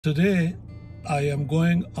Today, I am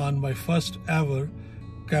going on my first ever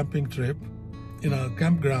camping trip in a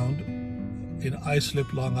campground in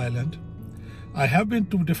Islip, Long Island. I have been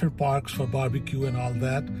to different parks for barbecue and all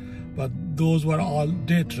that, but those were all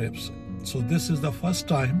day trips. So this is the first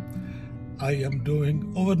time I am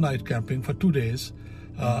doing overnight camping for 2 days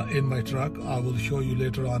in my truck. I will show you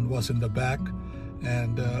later on what's in the back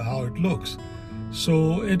and how it looks.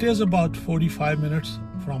 So it is about 45 minutes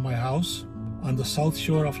from my house on the south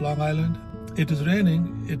shore of Long Island. It is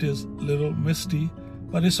raining, it is a little misty,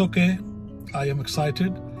 but it's okay. I am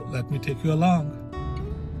excited. Let me take you along.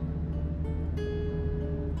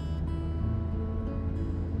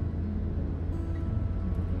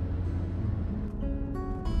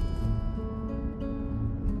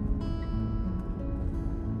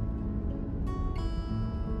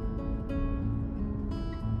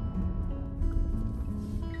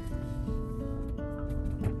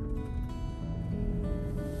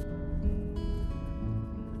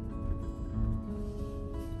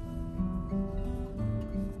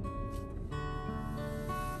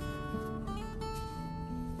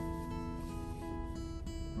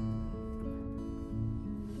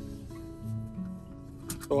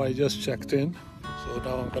 So I just checked in. So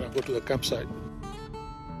now I'm gonna go to the campsite.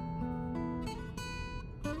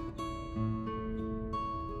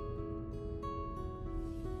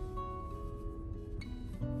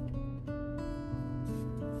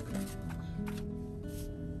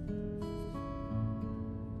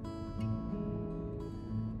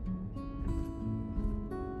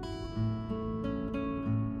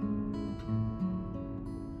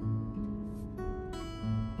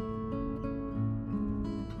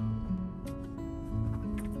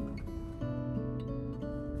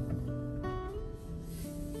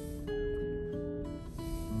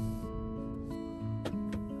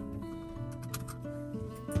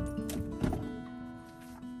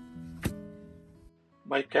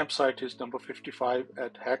 My campsite is number 55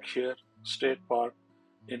 at Hackshire State Park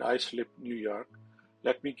in Islip, New York.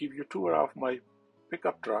 Let me give you a tour of my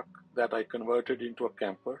pickup truck that I converted into a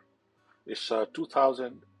camper. It's a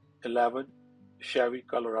 2011 Chevy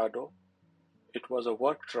Colorado. It was a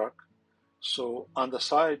work truck. So on the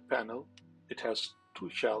side panel, it has 2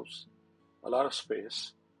 shelves, a lot of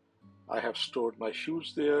space. I have stored my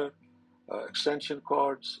shoes there, extension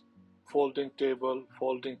cords, folding table,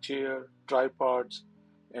 folding chair, tripods,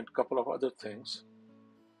 and a couple of other things.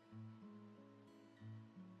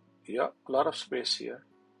 Yeah, a lot of space here.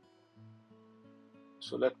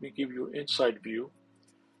 So let me give you inside view.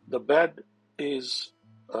 The bed is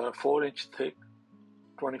 4-inch thick,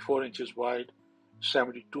 24 inches wide,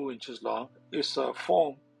 72 inches long. It's a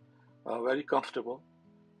foam, very comfortable.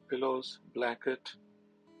 Pillows, blanket.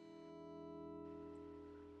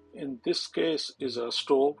 In this case is a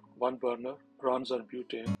stove, 1 burner, runs on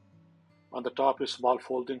butane. On the top is small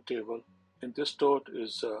folding table. In this tote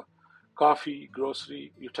is coffee,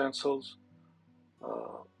 grocery, utensils,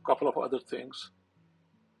 a couple of other things.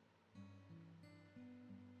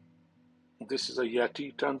 This is a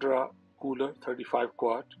Yeti Tundra cooler, 35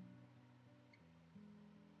 quart.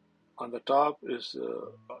 On the top is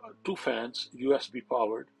 2 fans, USB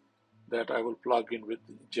powered, that I will plug in with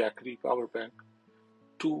Jackery power bank.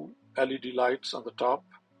 2 LED lights on the top.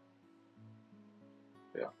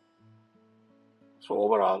 Yeah. So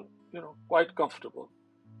overall, quite comfortable.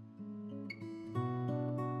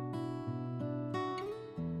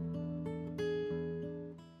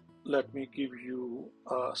 Let me give you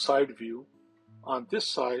a side view. On this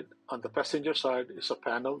side, on the passenger side, is a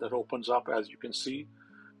panel that opens up. As you can see,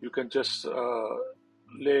 you can just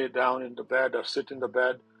lay down in the bed or sit in the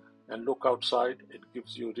bed and look outside. It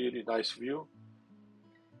gives you a really nice view.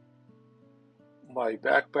 My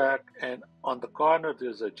backpack, and on the corner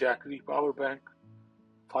there's a Jackery power bank,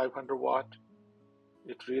 500 watt.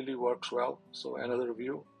 It really works well. So another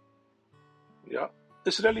view. Yeah,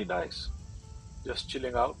 it's really nice. Just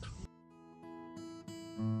chilling out.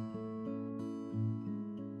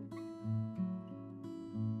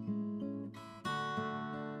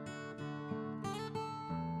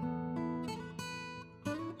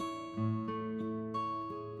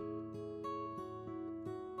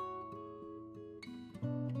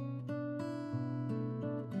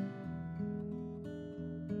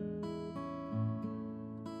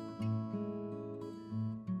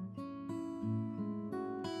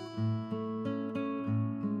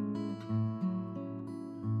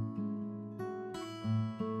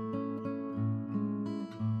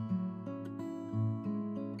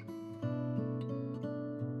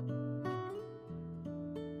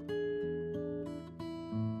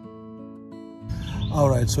 All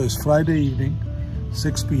right, so it's Friday evening,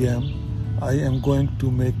 6 p.m. I am going to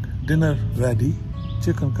make dinner ready,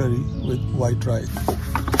 chicken curry with white rice.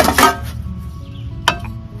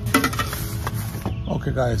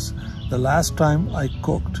 Okay guys, the last time I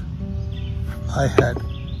cooked, I had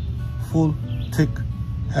full thick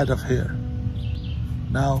head of hair.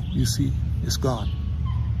 Now you see it's gone.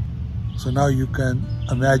 So now you can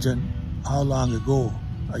imagine how long ago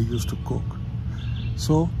I used to cook.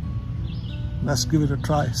 So let's give it a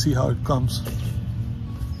try, see how it comes.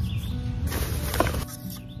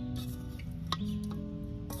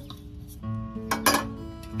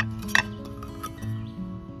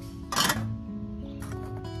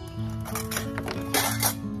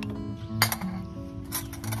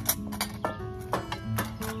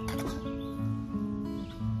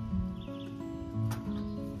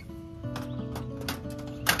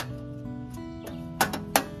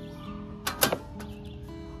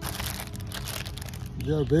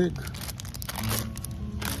 They are big.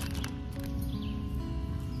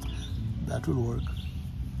 That will work.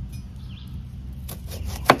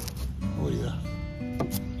 Oh yeah.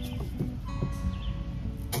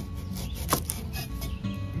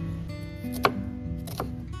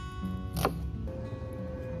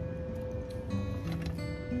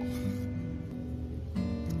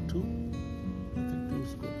 Two. I think two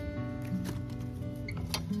is good.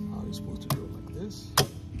 How are you supposed to do it like this?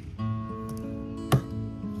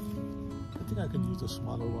 I think I can use a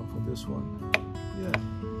smaller one for this one. Yeah.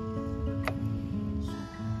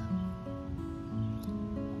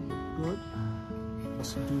 Good.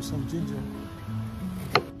 Let's do some ginger.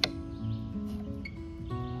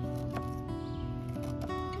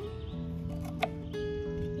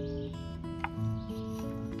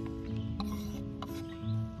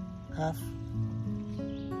 Half.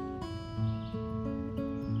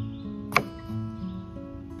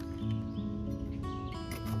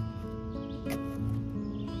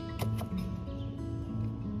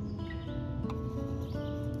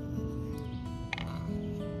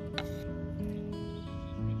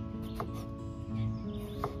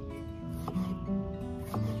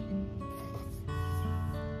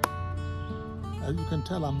 As you can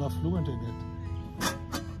tell, I'm not fluent in it.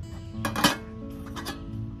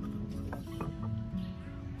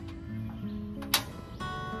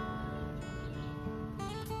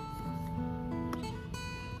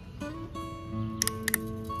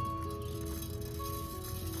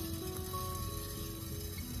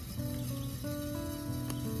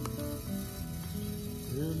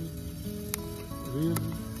 Really?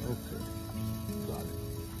 Okay. Got it.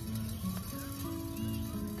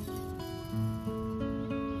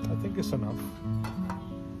 I think it's enough.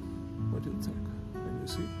 What do you think? Can you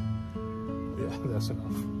see? Yeah, that's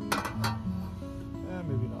enough.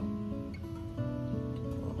 Maybe not.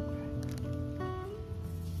 Okay.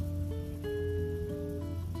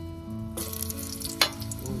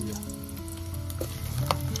 Oh yeah.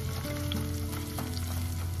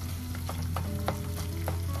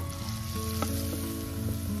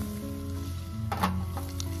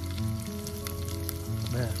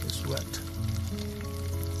 Man, it's wet.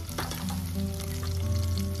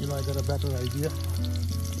 You know, I got a better idea.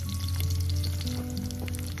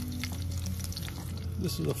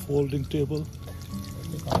 This is a folding table. I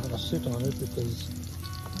think I'm gonna sit on it because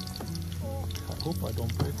I hope I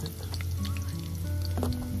don't break it.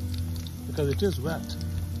 Because it is wet.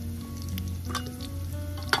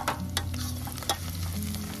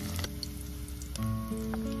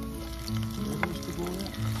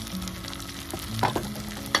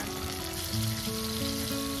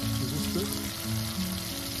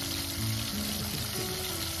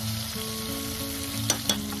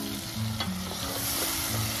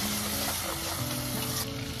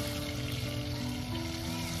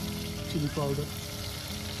 Chili powder.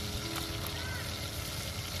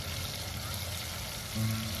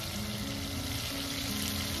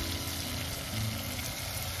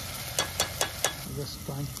 Just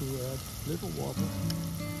time to add a little water.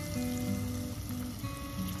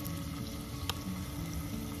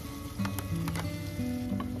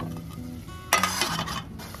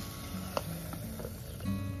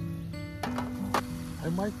 I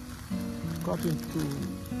might cut into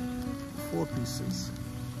 4 pieces.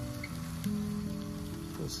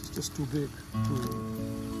 It's just too big to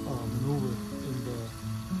maneuver in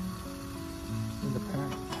the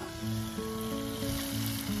pan.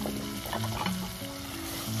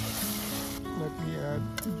 Let me add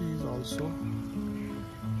these also.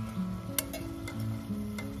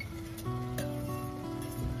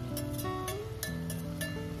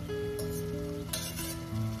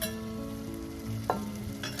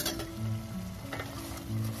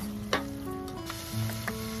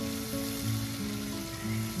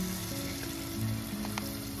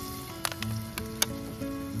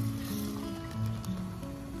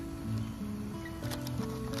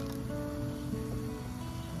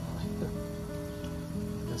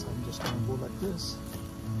 this.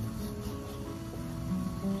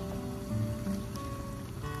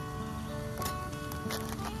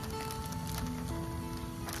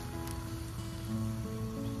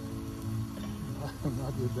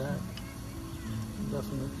 Not with that.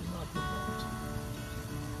 Definitely not with that.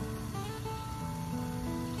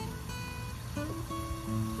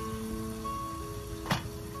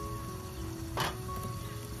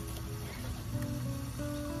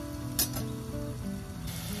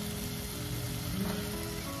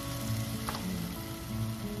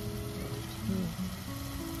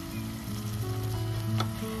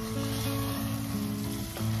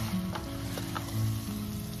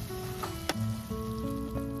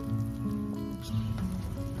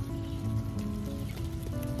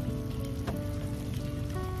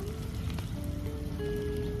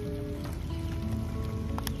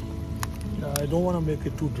 I don't want to make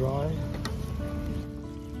it too dry.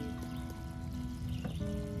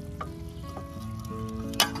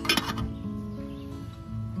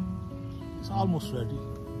 It's almost ready.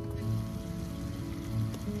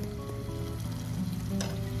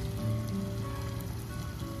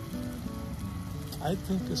 I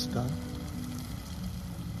think it's done.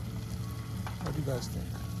 What do you guys think?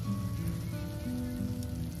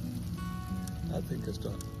 I think it's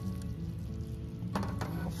done.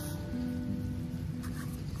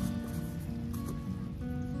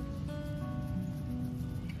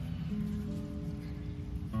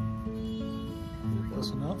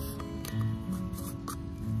 That's enough.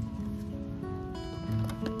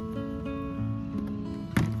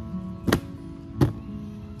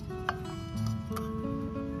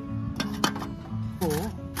 So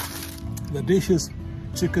the dish is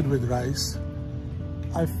chicken with rice.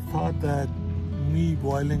 I thought that me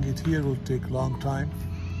boiling it here will take a long time.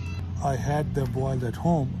 I had them boiled at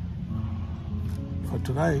home for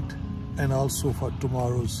tonight and also for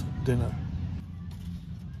tomorrow's dinner.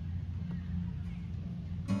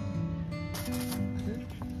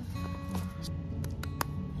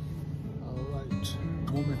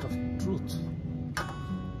 Moment of truth.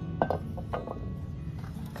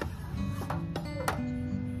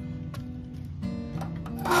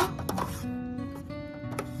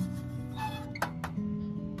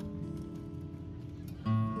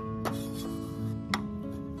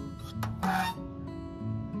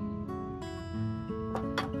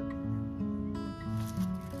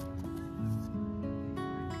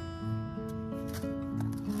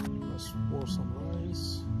 Let's pour some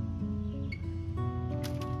rice.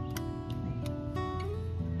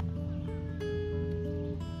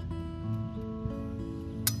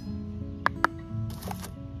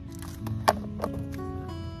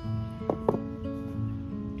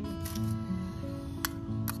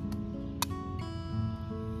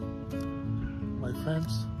 My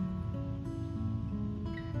friends,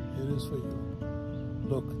 here is for you.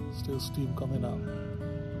 Look, still steam coming out.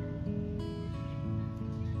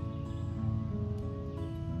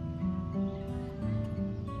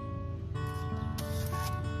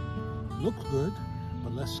 Looks good,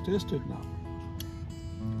 but let's taste it now.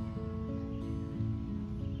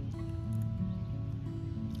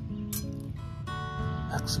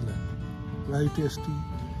 Excellent, very tasty.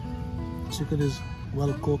 Chicken is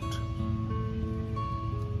well cooked.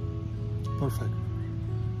 Perfect.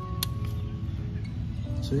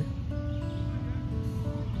 See?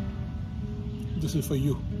 This is for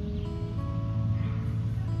you.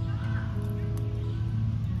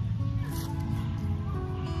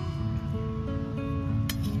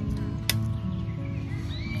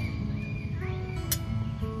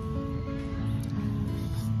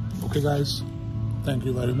 Okay guys, thank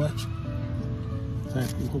you very much. Thank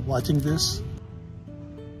you for watching this.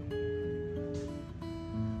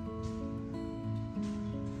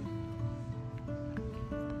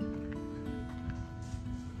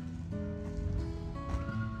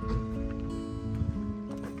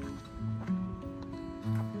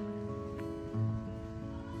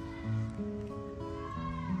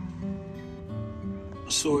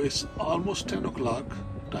 So it's almost 10 o'clock,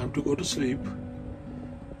 time to go to sleep.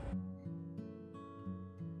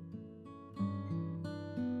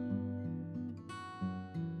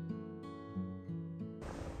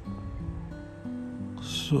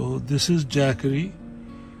 So this is Jackery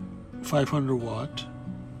 500 watt.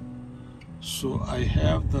 So I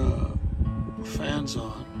have the fans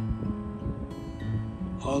on.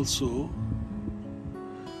 Also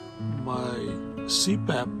my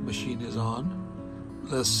CPAP machine is on.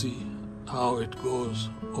 Let's see how it goes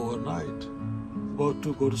overnight. About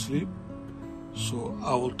to go to sleep. So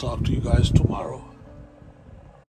I will talk to you guys tomorrow.